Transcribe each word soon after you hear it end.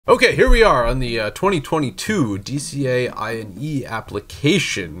Okay, here we are on the 2022 DCA I&E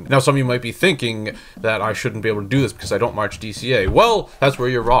application. Now some of you might be thinking that I shouldn't be able to do this because I don't march DCA. Well, that's where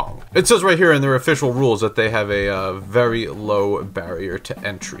you're wrong. It says right here in their official rules that they have a very low barrier to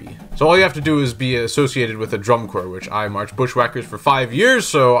entry. So all you have to do is be associated with a drum corps, which I marched bushwhackers for 5 years,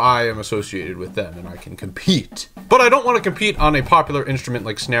 so I am associated with them and I can compete. But I don't want to compete on a popular instrument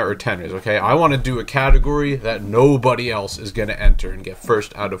like snare or tenors, okay? I want to do a category that nobody else is going to enter and get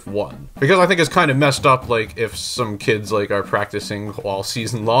first out of one. Because I think it's kind of messed up, like, if some kids, like, are practicing all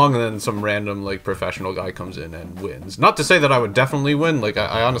season long and then some random, like, professional guy comes in and wins. Not to say that I would definitely win, like,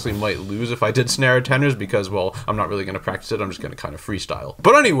 I honestly might lose if I did snare or tenors because, well, I'm not really going to practice it, I'm just going to kind of freestyle.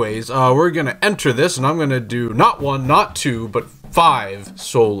 But anyways, we're going to enter this and I'm going to do not one, not two, but 5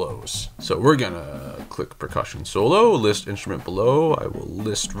 solos. So we're gonna click percussion solo, list instrument below. I will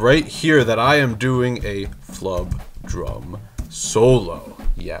list right here that I am doing a flub drum solo.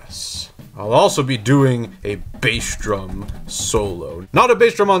 Yes. I'll also be doing a bass drum solo. Not a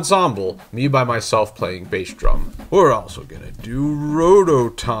bass drum ensemble, me by myself playing bass drum. We're also gonna do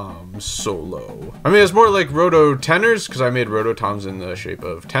rototom solo. I mean, it's more like roto tenors because I made rototoms in the shape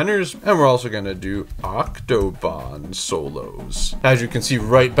of tenors. And we're also gonna do octobon solos. As you can see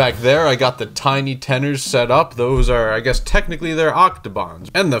right back there, I got the tiny tenors set up. Those are, I guess technically they're octobons.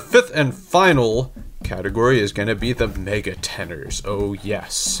 And the 5th and final category is going to be the mega tenors. Oh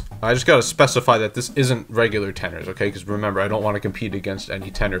yes. I just got to specify that this isn't regular tenors, okay? Because remember, I don't want to compete against any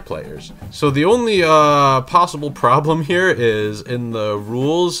tenor players. So the only possible problem here is in the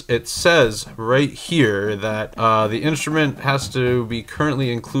rules, it says right here that the instrument has to be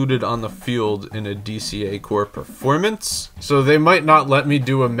currently included on the field in a DCA core performance. So they might not let me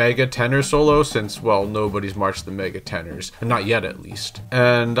do a mega tenor solo since, well, nobody's marched the mega tenors. Not yet, at least.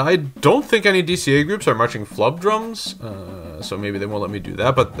 And I don't think any DCA groups are marching flub drums, so maybe they won't let me do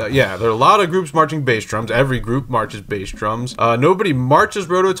that. But yeah, there are a lot of groups marching bass drums. Every group marches bass drums. Nobody marches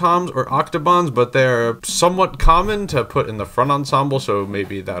rototoms or octobons, but they're somewhat common to put in the front ensemble, so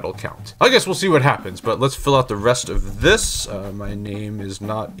maybe that'll count. I guess we'll see what happens, but let's fill out the rest of this. My name is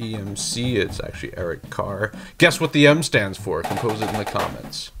not EMC, it's actually Eric Carr. Guess what the M stands for? Compose it in the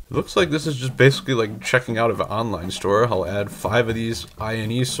comments. Looks like this is just basically like checking out of an online store. I'll add 5 of these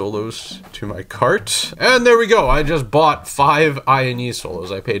I&E solos to my cart. And there we go. I just bought 5 I&E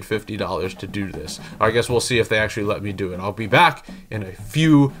solos. I paid $50 to do this. I guess we'll see if they actually let me do it. I'll be back in a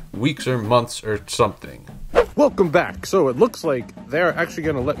few weeks or months or something. Welcome back. So it looks like they're actually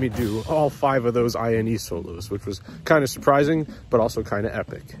going to let me do all 5 of those I&E solos, which was kind of surprising, but also kind of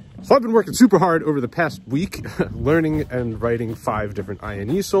epic. So I've been working super hard over the past week, learning and writing 5 different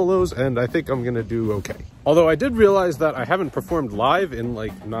I&E solos, and I think I'm going to do okay. Although I did realize that I haven't performed live in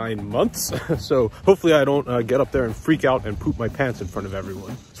like 9 months, so hopefully I don't get up there and freak out and poop my pants in front of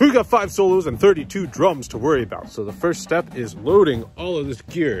everyone. So we've got 5 solos and 32 drums to worry about. So the first step is loading all of this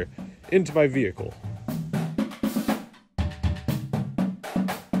gear into my vehicle.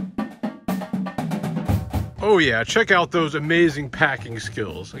 Oh yeah, check out those amazing packing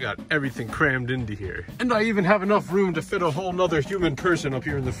skills. I got everything crammed into here. And I even have enough room to fit a whole nother human person up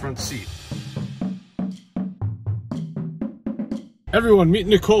here in the front seat. Everyone, meet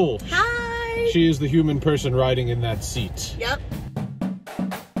Nicole. Hi! She is the human person riding in that seat. Yep.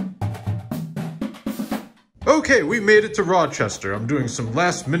 Okay, we made it to Rochester. I'm doing some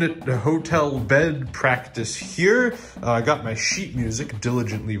last-minute hotel bed practice here. I got my sheet music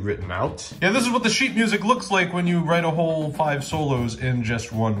diligently written out. Yeah, this is what the sheet music looks like when you write a whole 5 solos in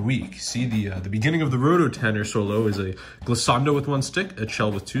just 1 week. See, the beginning of the rototenor solo is a glissando with 1 stick, a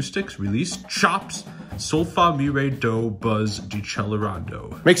cello with 2 sticks, release, chops, sol, fa, mi, re, do, buzz,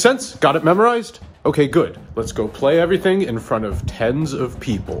 decellorando. Make sense? Got it memorized? Okay, good. Let's go play everything in front of tens of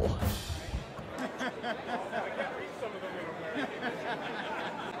people.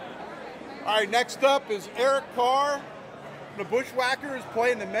 All right, next up is Eric Carr, the Bushwhackers,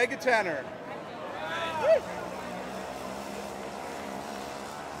 playing the mega tenor. Woo!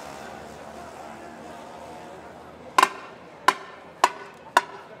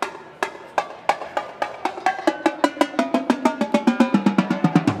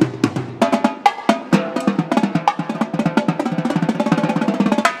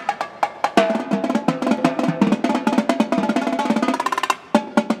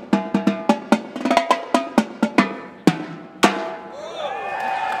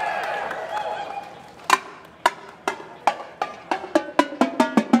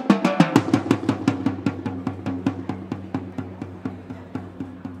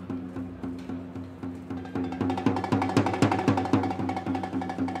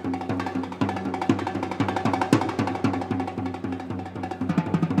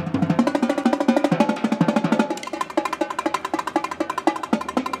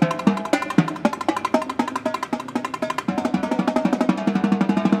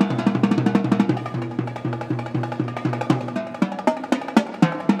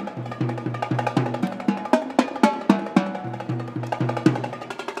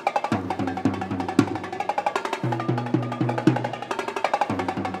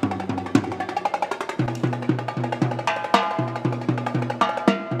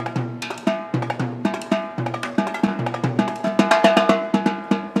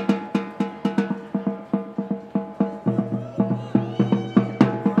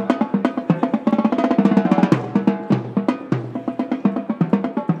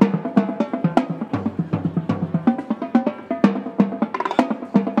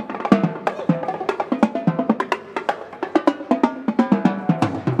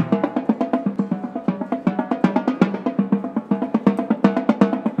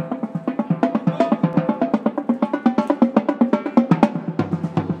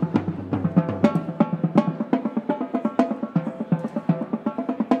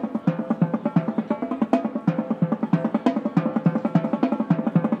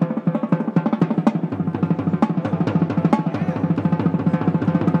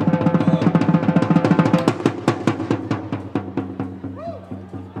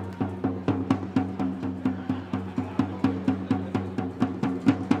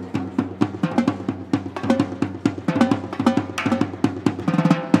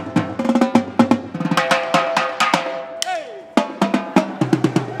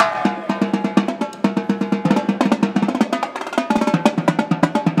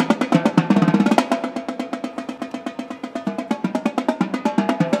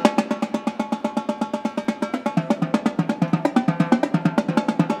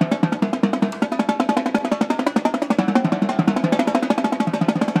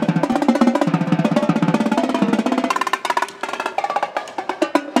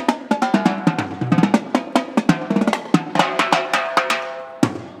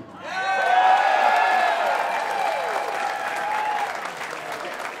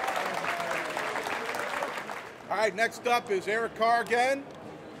 right, next up is Eric Carr again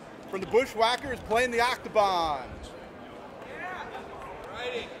from the Bushwhackers playing the Octobons. Yeah.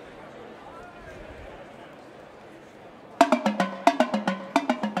 Righty.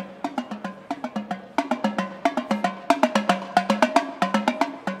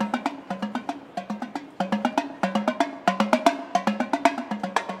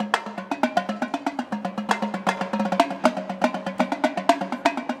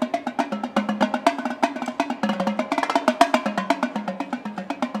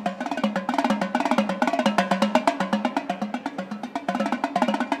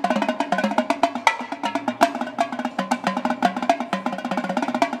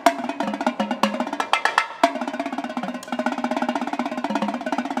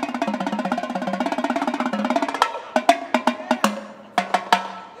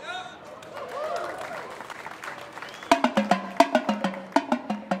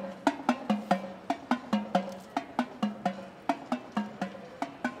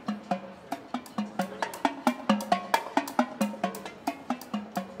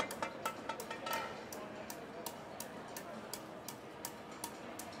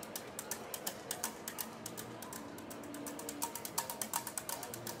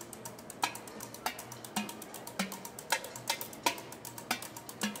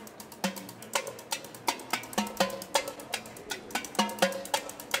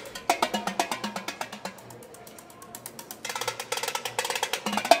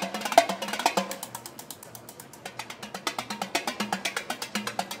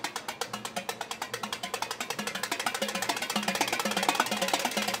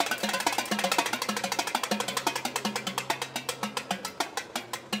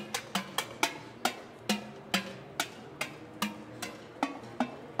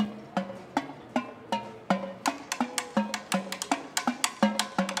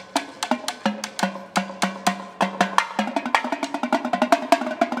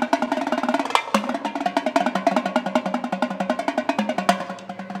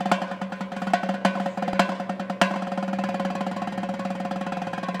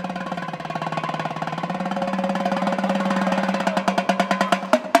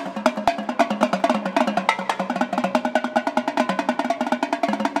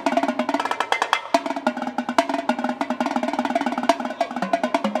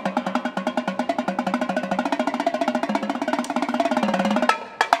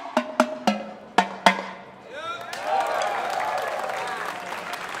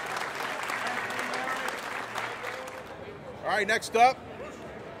 All right, next up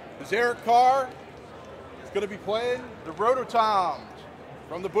is Eric Carr. He's going to be playing the Rototoms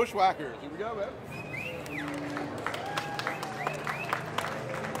from the Bushwhackers. Here we go, man.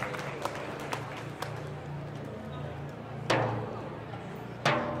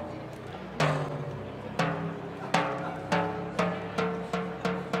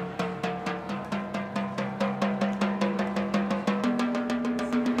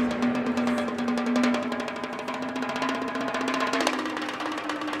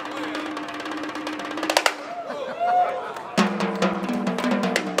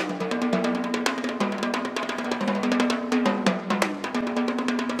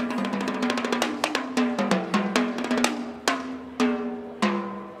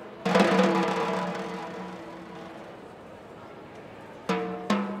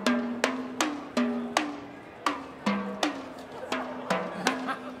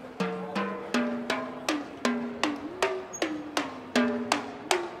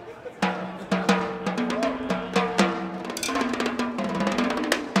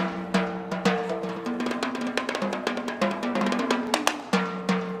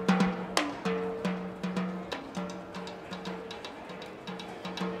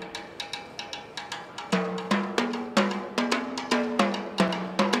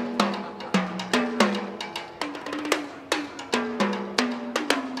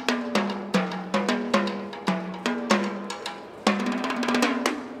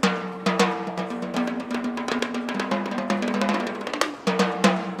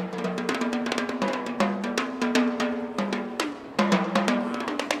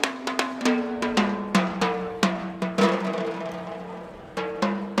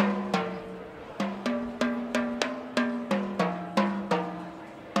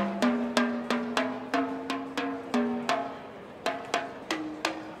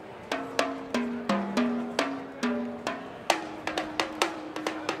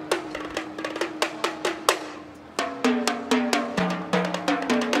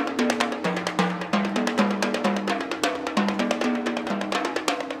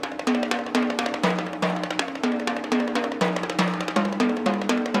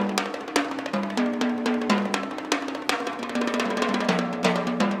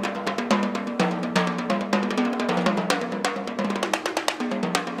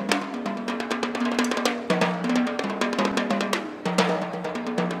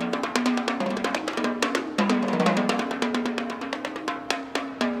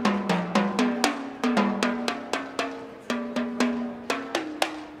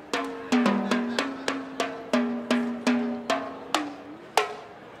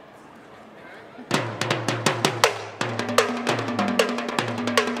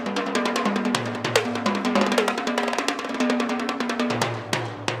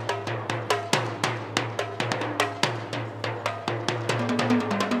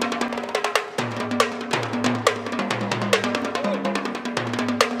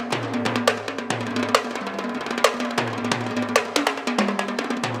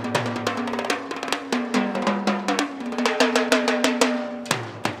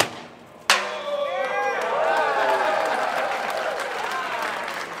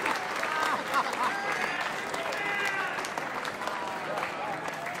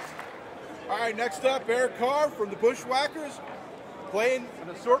 Next up, Eric Carr from the Bushwhackers, playing an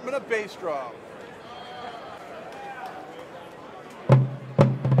assortment of bass drum.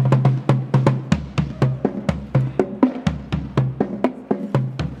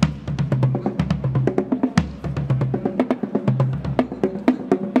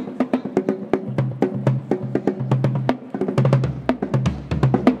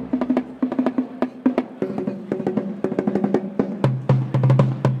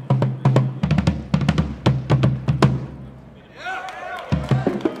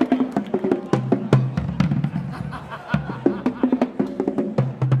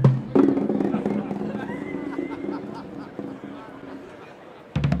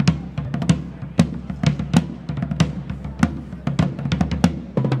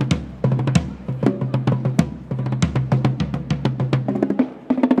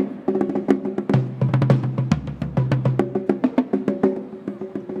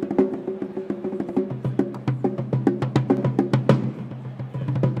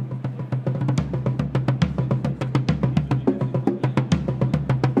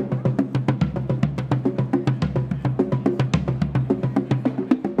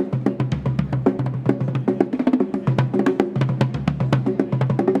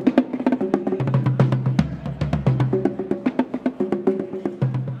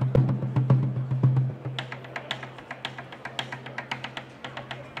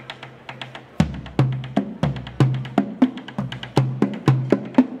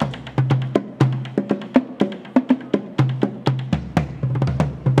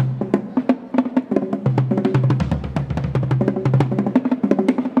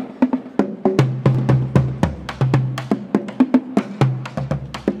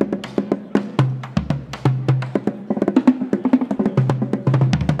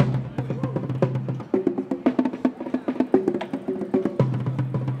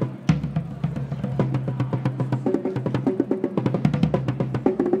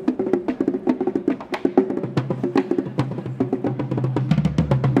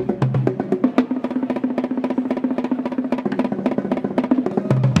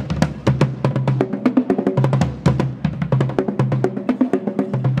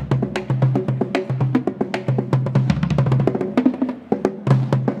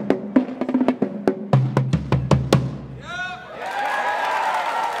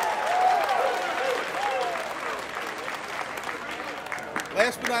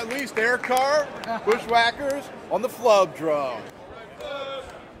 Last but not least, Eric Carr, Bushwhackers on the flub drum.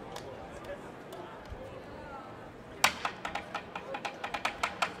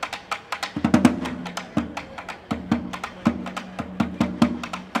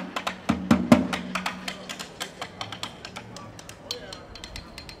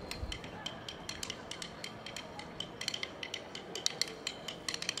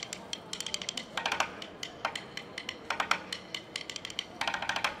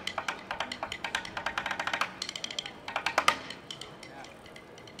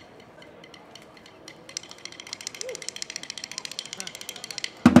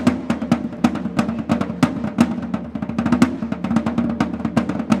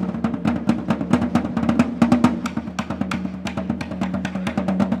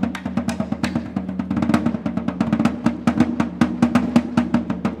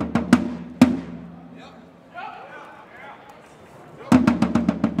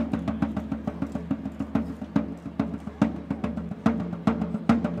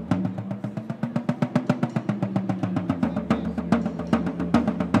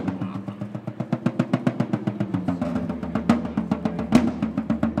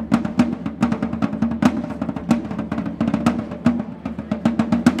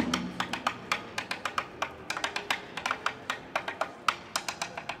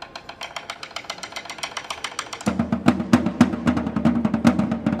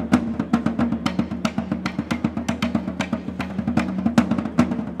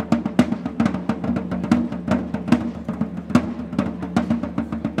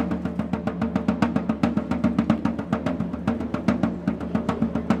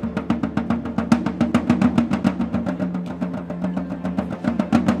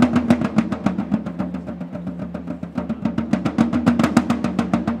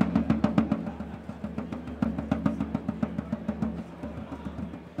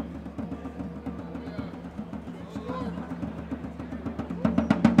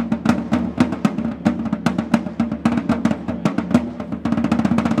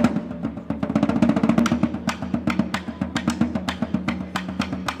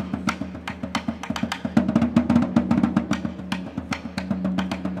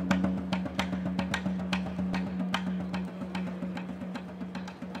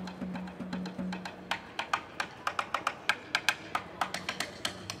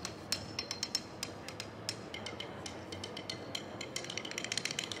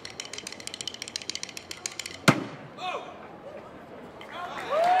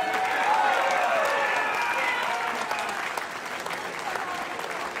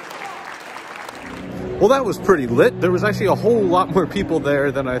 Well, that was pretty lit. There was actually a whole lot more people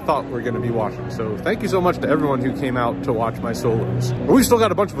there than I thought were going to be watching. So thank you so much to everyone who came out to watch my solos. But we still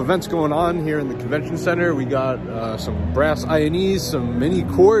got a bunch of events going on here in the convention center. We got some brass INEs, some mini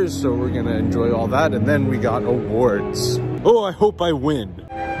cores, so we're going to enjoy all that. And then we got awards. Oh, I hope I win.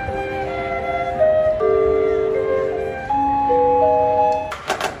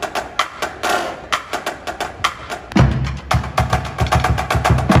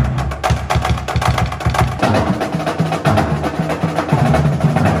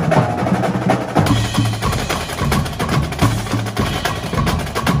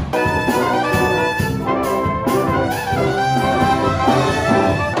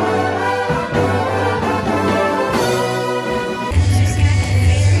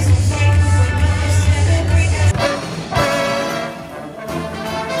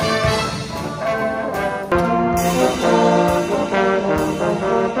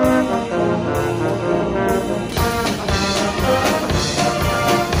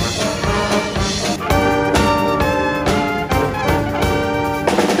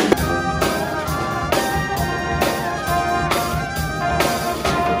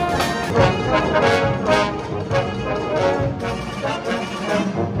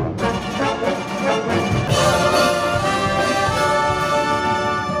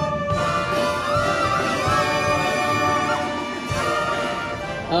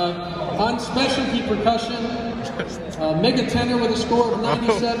 On specialty percussion, mega tenor with a score of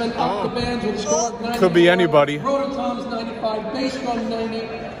 97, octabands with a score of 94. Could be anybody. Rototoms 95, bass drum 90,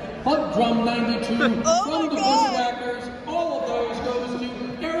 hub drum 92, from the Bushwhackers. All of those goes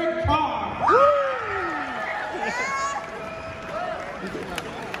to Eric Carr.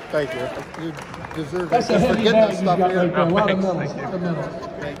 Thank you. You deserve That's it. a heavy bag you got right there. A lot of Thank medals. you. A lot of medals.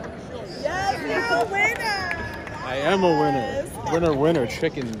 Yes, you're a winner! I am a winner. Winner, winner,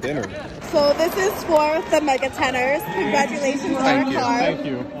 chicken dinner. So this is for the mega tenors. Congratulations, Eric Carr. Thank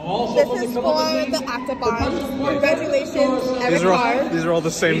you. This is for the octobans. Congratulations, Eric Carr. These are all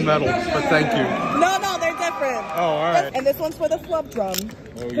the same medals, but thank you. No, they're different. Oh, all right. And this one's for the flub drum.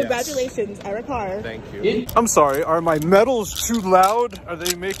 Congratulations, Eric Carr. Thank you. I'm sorry, are my medals too loud? Are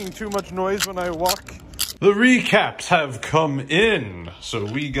they making too much noise when I walk? The recaps have come in. So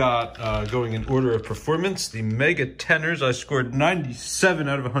we got, going in order of performance, the mega tenors, I scored 97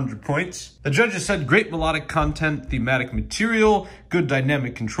 out of 100 points. The judges said great melodic content, thematic material, good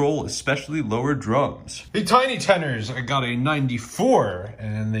dynamic control, especially lower drums. The tiny tenors, I got a 94,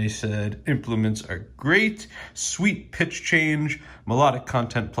 and they said implements are great, sweet pitch change, melodic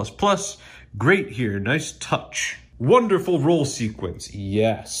content plus plus, great here, nice touch. Wonderful roll sequence,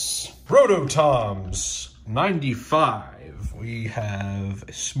 yes. Rototoms, 95. We have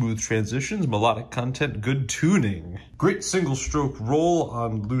smooth transitions, melodic content, good tuning. Great single stroke roll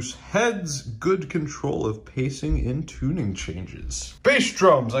on loose heads, good control of pacing and tuning changes. Bass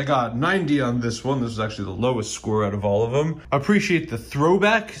drums, I got 90 on this one. This is actually the lowest score out of all of them. Appreciate the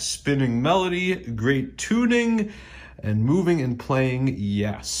throwback, spinning melody, great tuning, and moving and playing,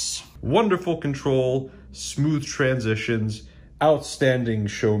 yes. Wonderful control, smooth transitions, outstanding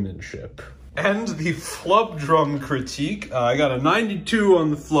showmanship. And the flub drum critique, I got a 92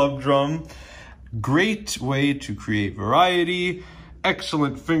 on the flub drum. Great way to create variety,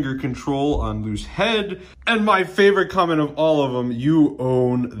 excellent finger control on loose head, and my favorite comment of all of them, you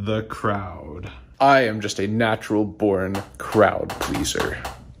own the crowd. I am just a natural born crowd pleaser.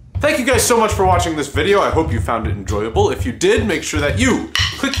 Thank you guys so much for watching this video. I hope you found it enjoyable. If you did, make sure that you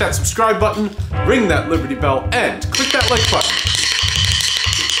click that subscribe button, ring that Liberty Bell, and click that like button.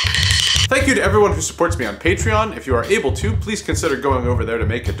 Thank you to everyone who supports me on Patreon. If you are able to, please consider going over there to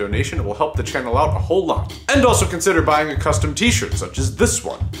make a donation. It will help the channel out a whole lot. And also consider buying a custom t-shirt such as this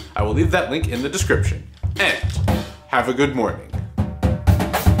one. I will leave that link in the description. And have a good morning.